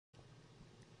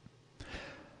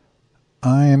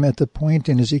I'm at the point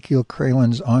in Ezekiel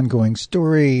Kralen's ongoing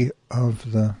story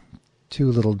of the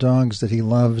two little dogs that he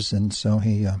loves, and so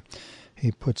he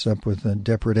puts up with the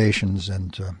depredations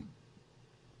and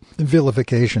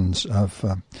vilifications of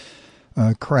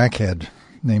a crackhead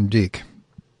named Deke.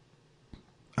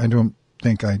 I don't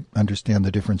think I understand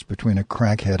the difference between a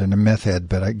crackhead and a meth head,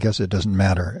 but I guess it doesn't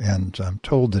matter, and I'm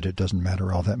told that it doesn't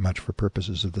matter all that much for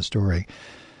purposes of the story.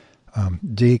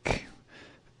 Deke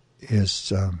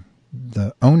is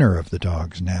the owner of the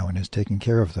dogs now and is taking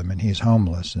care of them, and he's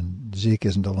homeless, and Zeke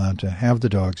isn't allowed to have the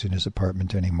dogs in his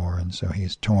apartment anymore, and so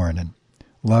he's torn and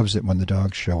loves it when the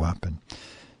dogs show up and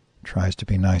tries to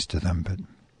be nice to them, but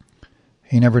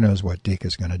he never knows what Deke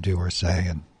is going to do or say,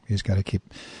 and he's got to keep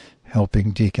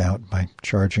helping Deke out by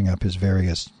charging up his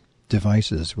various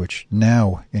devices, which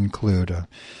now include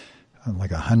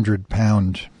like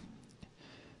 100-pound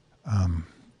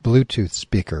Bluetooth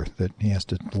speaker that he has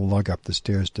to lug up the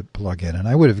stairs to plug in. And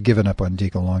I would have given up on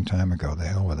Deke a long time ago. The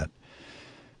hell with it.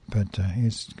 But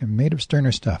he's made of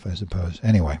sterner stuff, I suppose.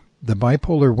 Anyway, The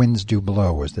Bipolar Winds Do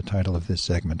Blow was the title of this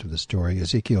segment of the story.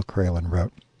 Ezekiel Kralen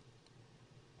wrote,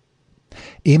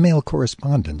 Email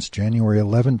correspondence, January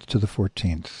 11th to the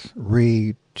 14th.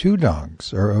 Re, 2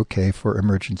 dogs are okay for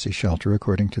emergency shelter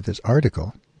according to this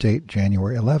article. Date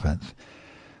January 11th.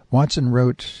 Watson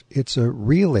wrote, it's a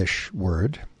realish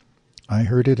word. I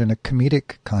heard it in a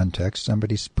comedic context,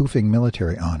 somebody spoofing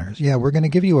military honors. Yeah, we're going to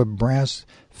give you a brass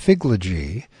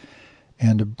figlogy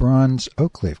and a bronze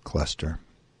oak leaf cluster.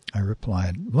 I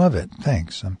replied, love it,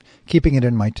 thanks. I'm keeping it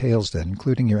in my tales then,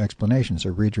 including your explanation,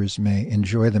 so readers may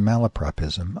enjoy the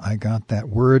malapropism. I got that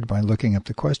word by looking up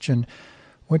the question,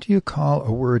 what do you call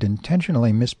a word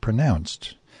intentionally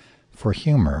mispronounced for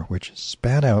humor, which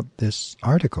spat out this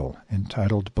article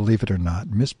entitled, believe it or not,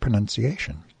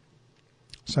 Mispronunciation.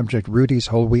 Subject, Rudy's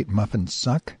whole wheat muffins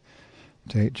suck.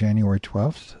 Date January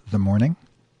 12th, the morning.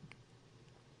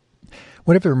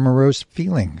 Whatever morose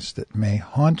feelings that may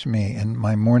haunt me in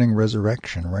my morning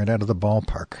resurrection right out of the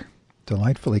ballpark,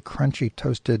 delightfully crunchy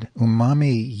toasted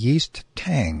umami yeast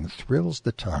tang thrills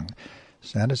the tongue,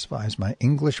 satisfies my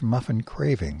English muffin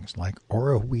cravings like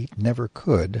Ora wheat never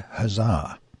could,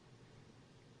 huzzah.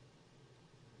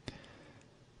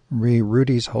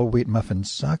 Rudy's whole wheat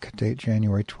muffins suck. Date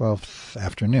January 12th,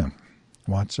 afternoon.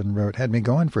 Watson wrote, had me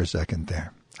going for a second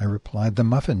there. I replied, the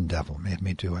muffin devil made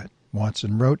me do it.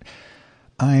 Watson wrote,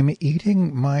 I'm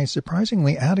eating my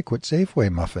surprisingly adequate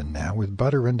Safeway muffin now with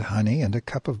butter and honey and a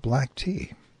cup of black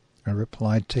tea. I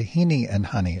replied, tahini and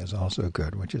honey is also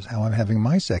good, which is how I'm having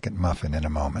my second muffin in a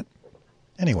moment.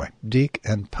 Anyway, Deke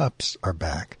and pups are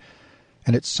back,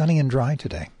 and it's sunny and dry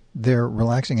today. They're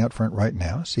relaxing out front right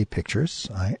now. See pictures.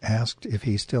 I asked if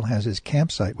he still has his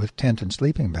campsite with tent and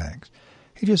sleeping bags.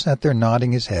 He just sat there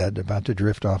nodding his head, about to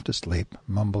drift off to sleep,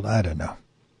 mumbled, I don't know.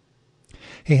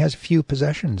 He has few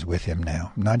possessions with him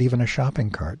now, not even a shopping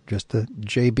cart, just the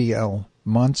JBL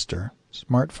monster,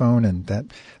 smartphone, and that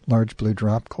large blue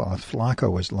drop cloth Flacco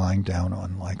was lying down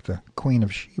on like the Queen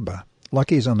of Sheba.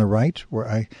 Lucky's on the right, where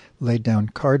I laid down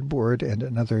cardboard and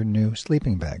another new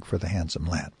sleeping bag for the handsome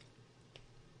lad.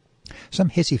 Some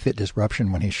hissy fit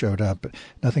disruption when he showed up, but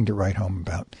nothing to write home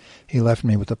about. He left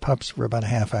me with the pups for about a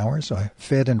half hour, so I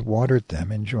fed and watered them,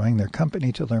 enjoying their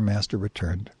company till their master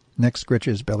returned. Neck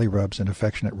scritches, belly rubs, and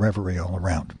affectionate reverie all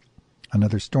around.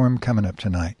 Another storm coming up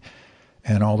tonight,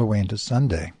 and all the way into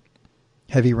Sunday.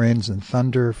 Heavy rains and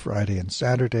thunder Friday and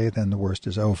Saturday, then the worst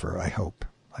is over, I hope.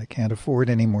 I can't afford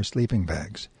any more sleeping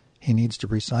bags. He needs to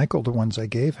recycle the ones I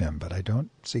gave him, but I don't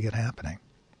see it happening.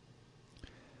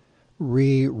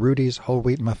 Rudy's whole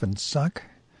wheat muffins suck.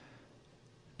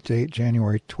 Date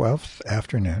January 12th,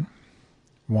 afternoon.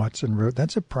 Watson wrote,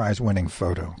 that's a prize-winning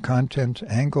photo. Content,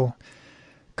 angle,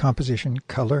 composition,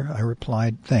 color. I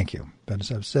replied, thank you. But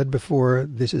as I've said before,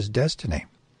 this is destiny.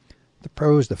 The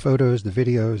prose, the photos, the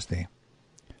videos, the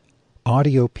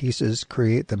audio pieces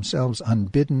create themselves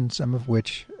unbidden, some of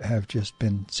which have just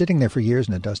been sitting there for years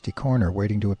in a dusty corner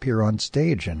waiting to appear on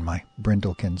stage in my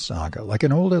Brindlekin saga, like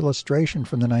an old illustration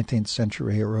from the 19th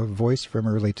century or a voice from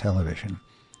early television.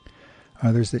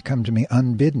 Others that come to me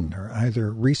unbidden are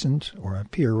either recent or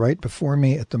appear right before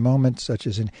me at the moment, such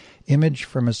as an image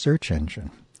from a search engine,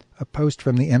 a post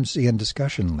from the MC and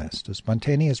discussion list, a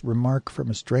spontaneous remark from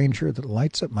a stranger that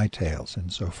lights up my tales,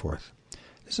 and so forth.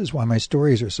 This is why my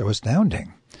stories are so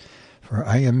astounding, for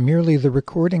I am merely the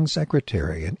recording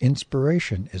secretary, and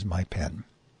inspiration is my pen.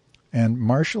 And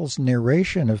Marshall's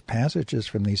narration of passages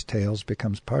from these tales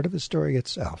becomes part of the story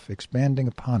itself, expanding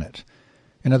upon it.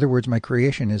 In other words, my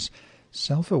creation is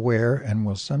self-aware and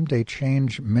will someday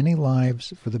change many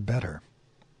lives for the better.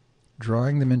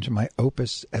 drawing them into my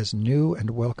opus as new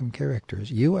and welcome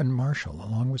characters. You and Marshall,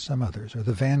 along with some others, are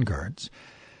the vanguards.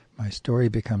 My story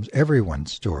becomes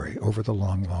everyone's story over the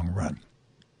long, long run.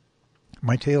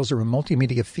 My tales are a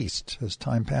multimedia feast. As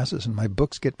time passes and my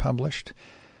books get published,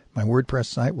 my WordPress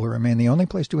site will remain the only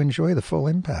place to enjoy the full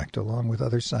impact, along with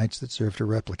other sites that serve to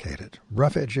replicate it.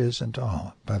 Rough edges and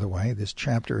all. By the way, this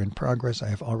chapter in progress I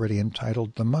have already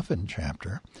entitled The Muffin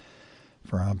Chapter,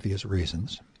 for obvious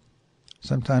reasons.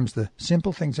 Sometimes the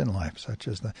simple things in life, such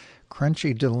as the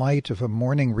crunchy delight of a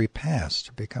morning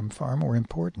repast, become far more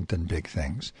important than big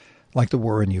things, like the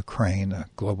war in Ukraine, a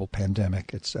global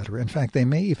pandemic, etc. In fact, they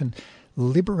may even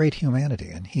liberate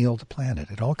humanity and heal the planet.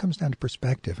 It all comes down to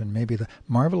perspective and maybe the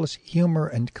marvelous humor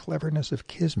and cleverness of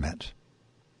kismet.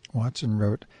 Watson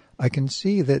wrote, "I can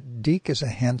see that Deke is a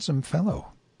handsome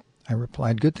fellow." I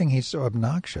replied, "Good thing he's so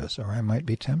obnoxious, or I might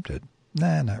be tempted."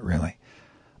 "Nah, not really.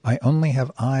 I only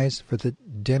have eyes for the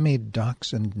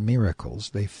demi-dachshund miracles.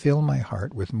 They fill my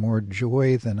heart with more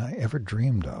joy than I ever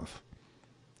dreamed of."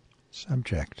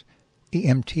 Subject: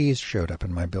 EMTs showed up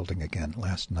in my building again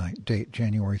last night, date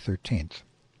January 13th.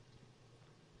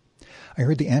 I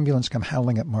heard the ambulance come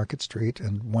howling up Market Street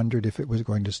and wondered if it was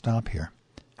going to stop here.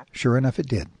 Sure enough, it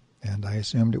did, and I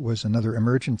assumed it was another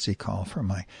emergency call from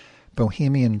my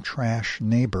bohemian trash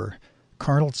neighbor,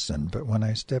 Carlson, but when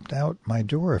I stepped out my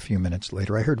door a few minutes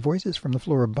later, I heard voices from the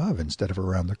floor above instead of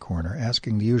around the corner,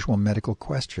 asking the usual medical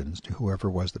questions to whoever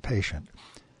was the patient.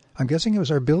 I'm guessing it was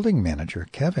our building manager,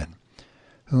 Kevin,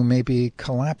 who maybe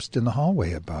collapsed in the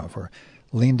hallway above or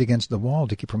leaned against the wall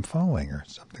to keep from falling or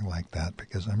something like that,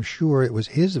 because I'm sure it was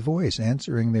his voice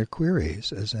answering their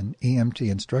queries as an EMT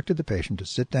instructed the patient to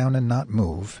sit down and not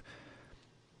move.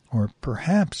 Or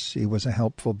perhaps he was a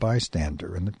helpful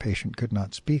bystander and the patient could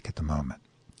not speak at the moment.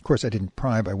 Of course, I didn't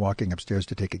pry by walking upstairs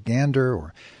to take a gander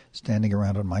or standing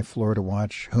around on my floor to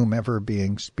watch whomever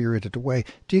being spirited away.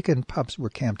 Deke and pups were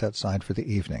camped outside for the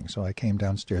evening, so I came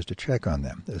downstairs to check on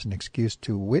them as an excuse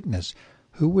to witness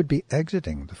who would be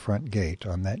exiting the front gate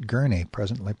on that gurney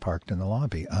presently parked in the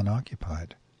lobby,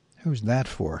 unoccupied. "Who's that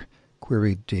for?"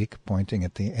 queried Deke, pointing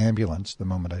at the ambulance the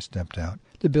moment I stepped out.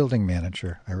 "The building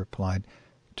manager," I replied.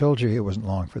 "Told you he wasn't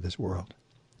long for this world."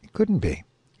 "It couldn't be,"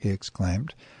 he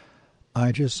exclaimed.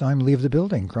 "I just saw him leave the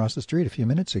building across the street a few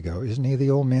minutes ago. Isn't he the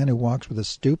old man who walks with a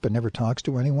stoop and never talks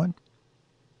to anyone?"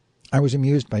 I was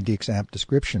amused by Deke's apt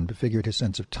description, but figured his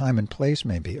sense of time and place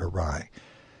may be awry,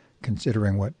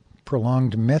 considering what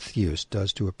prolonged meth use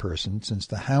does to a person. Since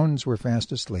the hounds were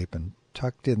fast asleep and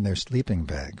tucked in their sleeping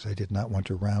bags, I did not want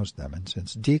to rouse them, and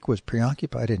since Deke was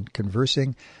preoccupied in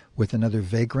conversing with another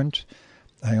vagrant,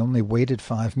 I only waited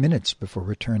 5 minutes before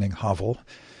returning hovel,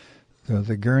 though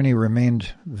the gurney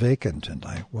remained vacant, and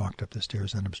I walked up the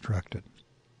stairs unobstructed.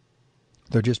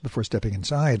 Though just before stepping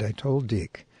inside, I told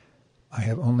Deke, "I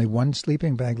have only one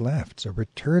sleeping bag left, so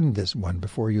return this one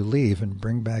before you leave and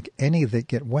bring back any that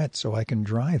get wet so I can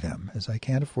dry them, as I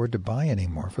can't afford to buy any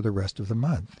more for the rest of the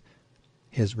month."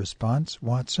 His response,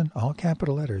 Watson, all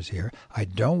capital letters here, "I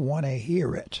don't want to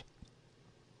hear it."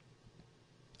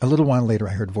 A little while later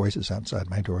I heard voices outside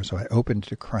my door, so I opened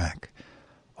it a crack,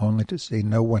 only to see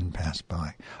no one pass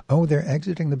by. "Oh, they're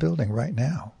exiting the building right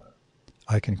now,"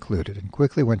 I concluded, and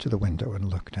quickly went to the window and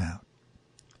looked out.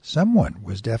 Someone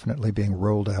was definitely being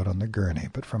rolled out on the gurney,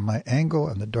 but from my angle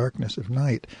and the darkness of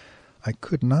night, I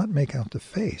could not make out the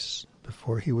face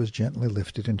before he was gently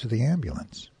lifted into the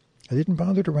ambulance. I didn't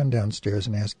bother to run downstairs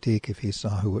and ask Deke if he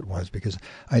saw who it was, because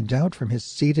I doubt from his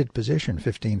seated position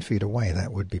 15 feet away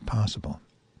that would be possible.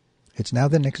 It's now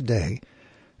the next day,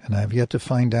 and I have yet to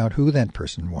find out who that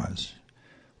person was.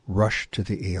 Rushed to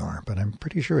the ER, but I'm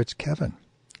pretty sure it's Kevin.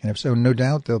 And if so, no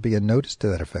doubt there'll be a notice to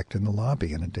that effect in the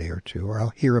lobby in a day or two, or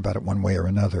I'll hear about it one way or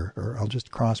another, or I'll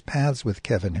just cross paths with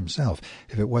Kevin himself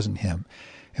if it wasn't him,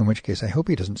 in which case I hope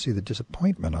he doesn't see the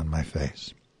disappointment on my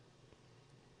face.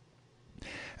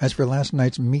 As for last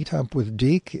night's meet-up with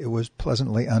Deke, it was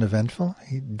pleasantly uneventful.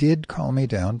 He did call me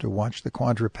down to watch the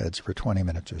quadrupeds for 20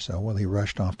 minutes or so while he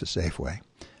rushed off to Safeway.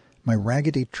 My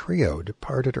raggedy trio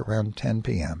departed around 10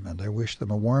 p.m., and I wished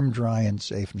them a warm, dry, and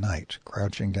safe night,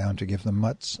 crouching down to give the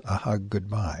mutts a hug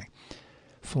goodbye.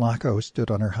 Flacco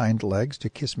stood on her hind legs to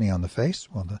kiss me on the face,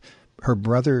 while her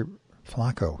brother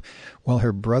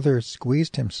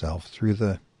squeezed himself through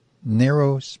the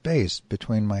narrow space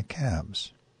between my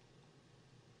calves.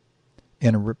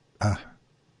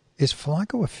 Is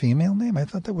Flacco a female name? I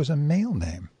thought that was a male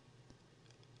name.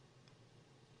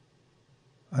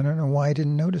 I don't know why I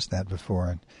didn't notice that before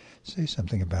and say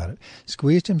something about it.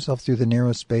 Squeezed himself through the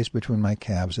narrow space between my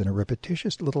calves in a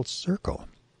repetitious little circle,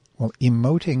 while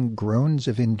emoting groans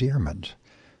of endearment.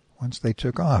 Once they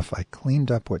took off, I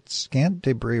cleaned up what scant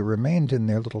debris remained in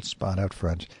their little spot out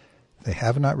front. They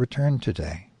have not returned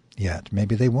today. Yet.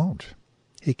 Maybe they won't.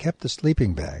 He kept the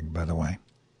sleeping bag, by the way.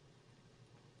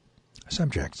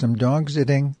 Subject. Some dog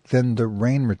sitting, then the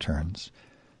rain returns.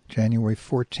 January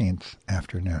 14th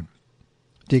afternoon.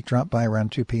 Deke dropped by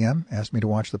around 2 p.m., asked me to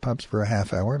watch the pups for a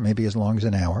half hour, maybe as long as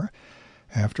an hour.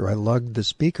 After I lugged the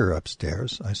speaker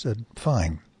upstairs, I said,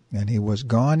 fine, and he was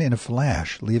gone in a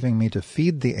flash, leaving me to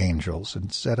feed the angels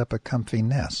and set up a comfy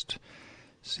nest.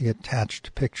 See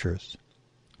attached pictures.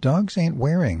 Dogs ain't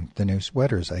wearing the new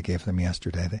sweaters I gave them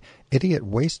yesterday. The idiot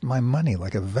wastes my money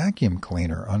like a vacuum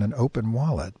cleaner on an open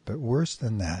wallet, but worse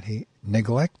than that, he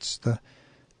neglects the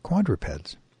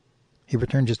quadrupeds. He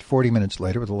returned just 40 minutes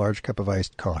later with a large cup of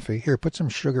iced coffee. Here, put some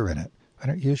sugar in it. I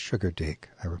don't use sugar, Deke,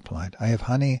 I replied. I have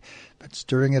honey, but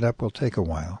stirring it up will take a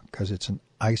while, 'cause it's an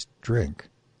iced drink.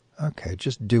 Okay,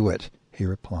 just do it, he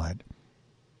replied.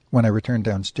 When I returned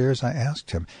downstairs, I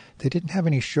asked him, they didn't have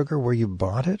any sugar where you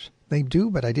bought it? They do,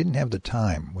 but I didn't have the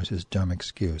time, was his dumb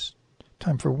excuse.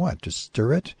 Time for what? To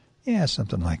stir it? Yeah,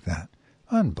 something like that.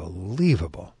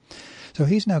 Unbelievable. So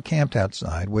he's now camped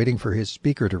outside, waiting for his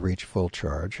speaker to reach full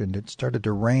charge, and it started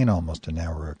to rain almost an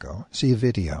hour ago. See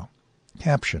video.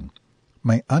 Caption.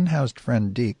 My unhoused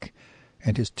friend Deke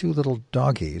and his 2 little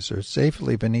doggies are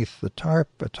safely beneath the tarp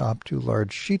atop 2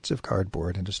 large sheets of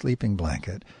cardboard and a sleeping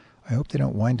blanket. I hope they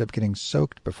don't wind up getting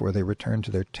soaked before they return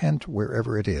to their tent,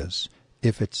 wherever it is,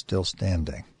 if it's still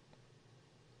standing.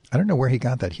 I don't know where he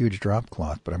got that huge drop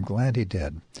cloth, but I'm glad he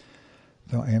did.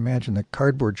 Though I imagine the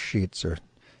cardboard sheets are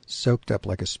soaked up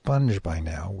like a sponge by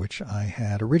now, which I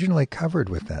had originally covered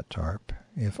with that tarp,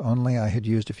 if only I had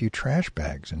used a few trash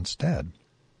bags instead.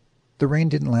 The rain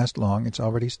didn't last long. It's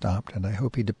already stopped, and I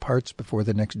hope he departs before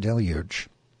the next deluge.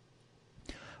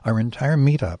 Our entire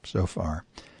meet-up so far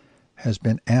has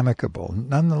been amicable.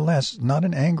 Nonetheless, not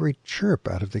an angry chirp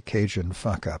out of the Cajun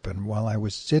fuck-up, and while I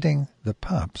was sitting the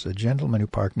pups, a gentleman who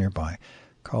parked nearby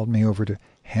called me over to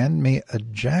hand me a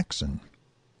Jackson.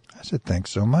 I said,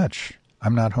 thanks so much.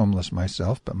 I'm not homeless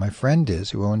myself, but my friend is,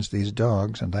 who owns these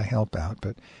dogs, and I help out.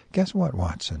 But guess what,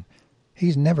 Watson?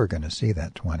 He's never going to see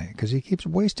that 20, because he keeps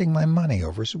wasting my money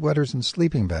over sweaters and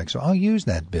sleeping bags. So I'll use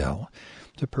that bill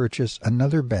to purchase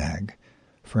another bag.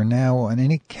 For now on,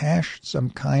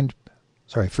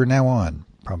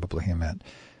 probably he meant.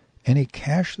 Any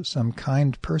cash some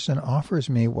kind person offers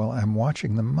me while I'm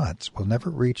watching the mutts will never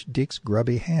reach Deke's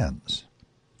grubby hands.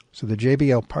 So the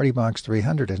JBL Party Box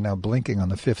 300 is now blinking on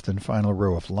the 5th and final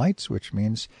row of lights, which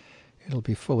means it'll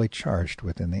be fully charged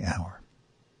within the hour.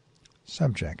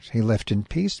 Subject. He left in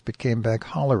peace, but came back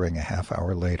hollering a half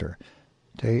hour later.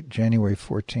 Date, January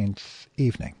 14th,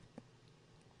 evening.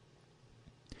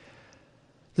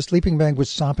 The sleeping bag was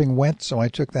sopping wet, so I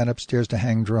took that upstairs to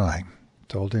hang dry.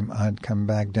 Told him I'd come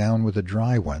back down with a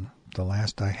dry one, the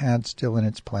last I had still in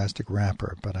its plastic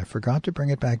wrapper, but I forgot to bring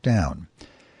it back down.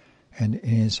 And in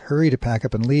his hurry to pack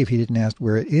up and leave, he didn't ask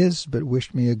where it is, but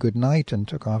wished me a good night and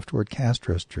took off toward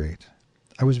Castro Street.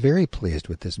 I was very pleased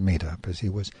with this meet-up, as he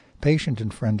was patient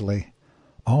and friendly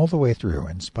all the way through,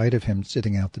 in spite of him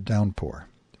sitting out the downpour.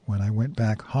 When I went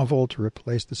back hovel to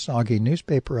replace the soggy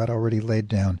newspaper I'd already laid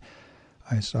down,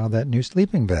 I saw that new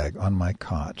sleeping bag on my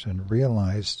cot and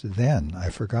realized then I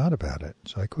forgot about it.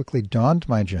 So I quickly donned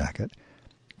my jacket,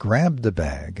 grabbed the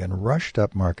bag, and rushed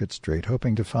up Market Street,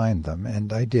 hoping to find them,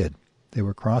 and I did. They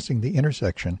were crossing the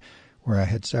intersection where I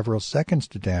had several seconds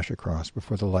to dash across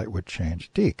before the light would change.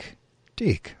 Deke,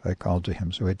 Deke, I called to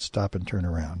him so he'd stop and turn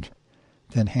around,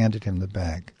 then handed him the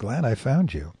bag. Glad I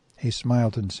found you. He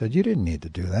smiled and said, you didn't need to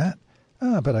do that.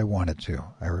 But I wanted to,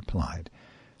 I replied,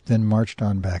 then marched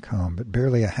on back home. But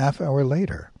barely a half hour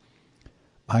later,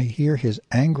 I hear his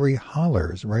angry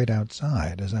hollers right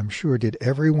outside, as I'm sure did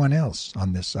everyone else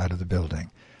on this side of the building.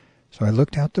 So I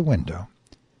looked out the window.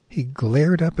 He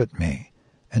glared up at me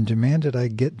and demanded I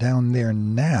get down there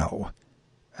now.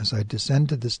 As I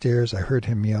descended the stairs, I heard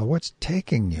him yell, "What's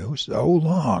taking you so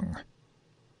long?"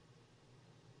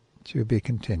 To be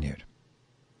continued.